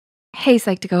Hey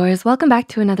Psych2Goers, welcome back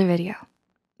to another video.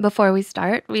 Before we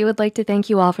start, we would like to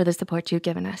thank you all for the support you've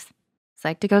given us.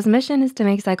 Psych2Go's mission is to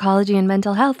make psychology and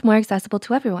mental health more accessible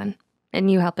to everyone,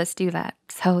 and you help us do that,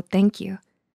 so thank you.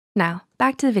 Now,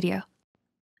 back to the video.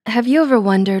 Have you ever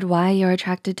wondered why you're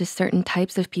attracted to certain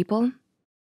types of people?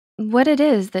 What it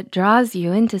is that draws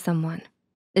you into someone?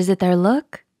 Is it their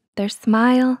look, their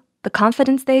smile, the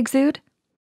confidence they exude?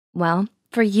 Well,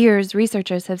 for years,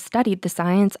 researchers have studied the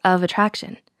science of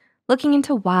attraction, looking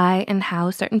into why and how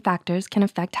certain factors can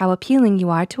affect how appealing you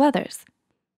are to others.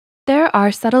 There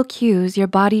are subtle cues your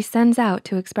body sends out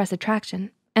to express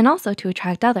attraction and also to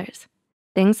attract others.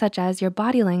 Things such as your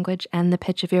body language and the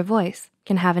pitch of your voice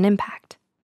can have an impact.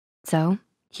 So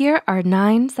here are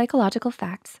 9 psychological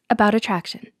facts about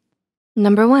attraction.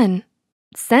 Number 1,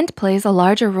 scent plays a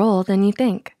larger role than you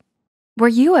think. Were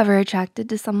you ever attracted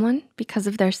to someone because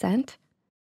of their scent?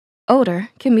 Odor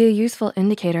can be a useful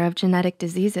indicator of genetic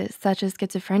diseases such as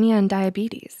schizophrenia and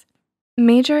diabetes.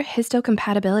 Major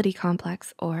histocompatibility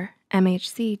complex, or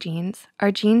MHC genes,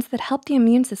 are genes that help the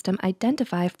immune system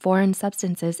identify foreign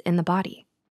substances in the body.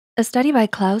 A study by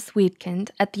Klaus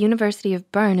Wiedekind at the University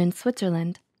of Bern in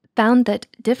Switzerland found that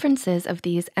differences of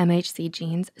these MHC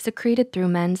genes secreted through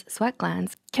men's sweat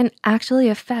glands can actually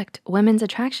affect women's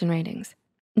attraction ratings.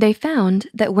 They found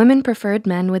that women preferred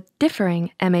men with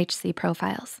differing MHC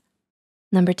profiles.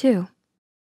 Number 2,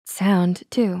 sound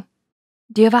too.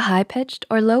 Do you have a high-pitched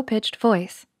or low-pitched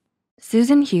voice?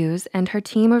 Susan Hughes and her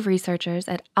team of researchers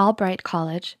at Albright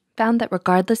College found that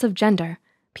regardless of gender,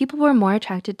 people were more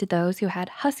attracted to those who had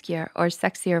huskier or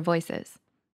sexier voices.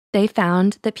 They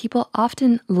found that people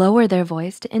often lower their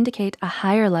voice to indicate a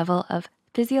higher level of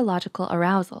physiological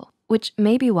arousal, which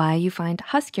may be why you find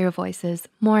huskier voices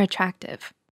more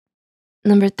attractive.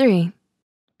 Number 3,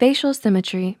 facial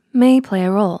symmetry may play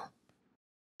a role.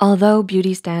 Although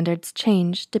beauty standards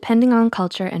change depending on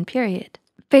culture and period,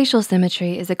 facial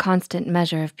symmetry is a constant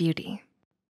measure of beauty.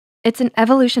 It's an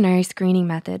evolutionary screening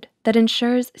method that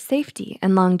ensures safety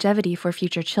and longevity for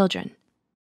future children.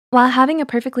 While having a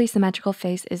perfectly symmetrical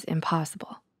face is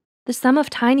impossible, the sum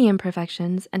of tiny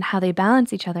imperfections and how they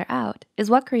balance each other out is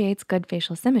what creates good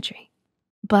facial symmetry.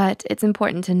 But it's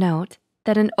important to note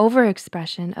that an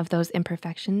overexpression of those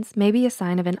imperfections may be a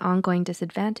sign of an ongoing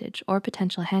disadvantage or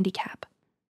potential handicap.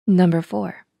 Number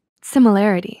 4,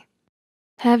 similarity.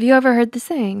 Have you ever heard the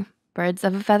saying, birds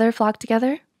of a feather flock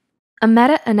together? A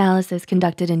meta-analysis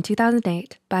conducted in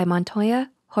 2008 by Montoya,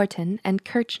 Horton, and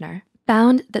Kirchner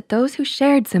found that those who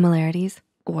shared similarities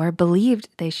or believed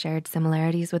they shared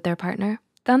similarities with their partner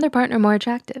found their partner more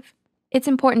attractive. It's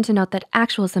important to note that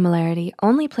actual similarity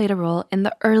only played a role in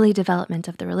the early development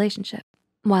of the relationship,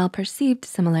 while perceived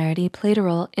similarity played a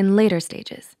role in later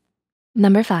stages.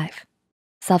 Number 5,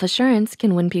 self-assurance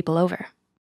can win people over.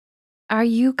 Are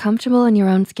you comfortable in your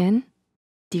own skin?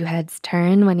 Do heads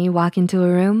turn when you walk into a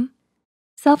room?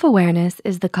 Self-awareness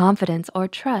is the confidence or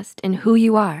trust in who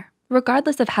you are,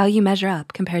 regardless of how you measure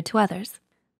up compared to others.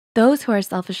 Those who are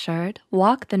self-assured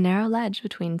walk the narrow ledge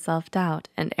between self-doubt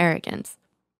and arrogance.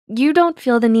 You don't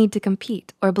feel the need to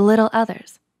compete or belittle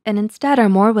others, and instead are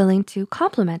more willing to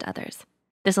compliment others.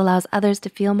 This allows others to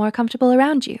feel more comfortable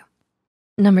around you.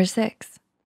 Number 6,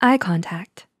 eye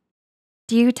contact.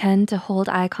 Do you tend to hold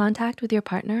eye contact with your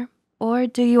partner, or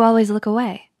do you always look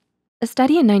away? A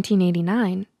study in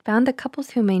 1989 found that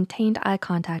couples who maintained eye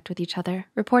contact with each other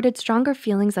reported stronger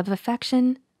feelings of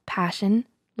affection, passion,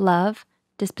 love,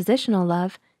 dispositional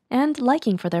love, and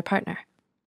liking for their partner.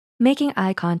 Making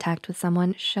eye contact with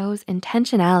someone shows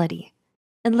intentionality.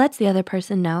 It lets the other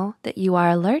person know that you are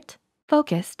alert,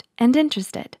 focused, and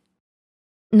interested.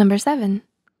 Number 7,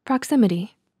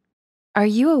 proximity. Are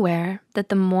you aware that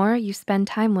the more you spend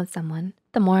time with someone,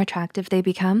 the more attractive they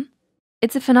become?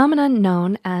 It's a phenomenon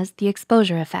known as the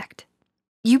exposure effect.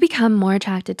 You become more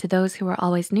attracted to those who are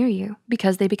always near you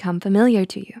because they become familiar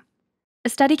to you. A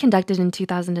study conducted in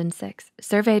 2006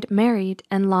 surveyed married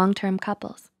and long-term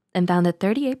couples and found that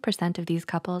 38% of these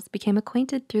couples became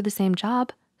acquainted through the same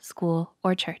job, school,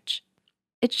 or church.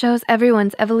 It shows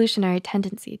everyone's evolutionary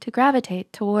tendency to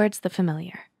gravitate towards the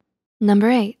familiar. Number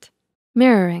 8,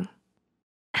 mirroring.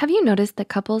 Have you noticed that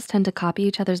couples tend to copy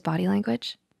each other's body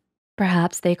language?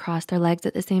 Perhaps they cross their legs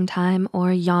at the same time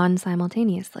or yawn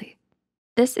simultaneously.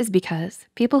 This is because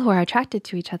people who are attracted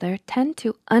to each other tend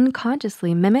to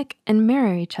unconsciously mimic and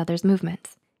mirror each other's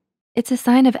movements. It's a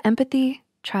sign of empathy,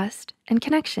 trust, and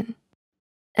connection.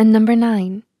 And number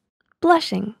 9,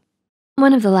 blushing.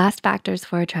 One of the last factors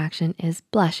for attraction is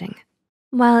blushing.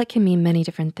 While it can mean many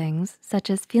different things, such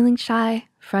as feeling shy,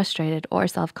 frustrated, or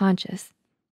self-conscious,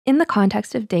 in the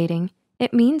context of dating,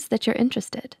 it means that you're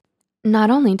interested. Not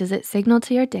only does it signal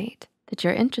to your date that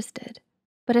you're interested,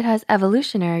 but it has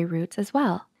evolutionary roots as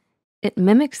well. It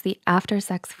mimics the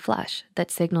after-sex flush that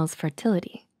signals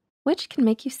fertility, which can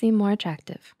make you seem more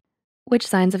attractive. Which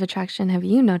signs of attraction have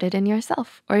you noted in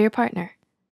yourself or your partner?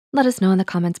 Let us know in the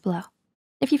comments below.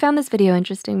 If you found this video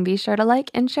interesting, be sure to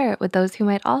like and share it with those who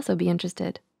might also be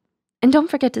interested. And don't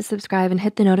forget to subscribe and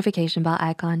hit the notification bell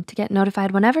icon to get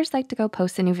notified whenever Psych2Go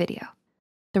posts a new video.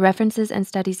 The references and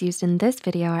studies used in this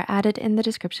video are added in the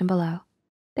description below.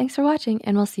 Thanks for watching,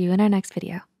 and we'll see you in our next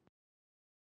video.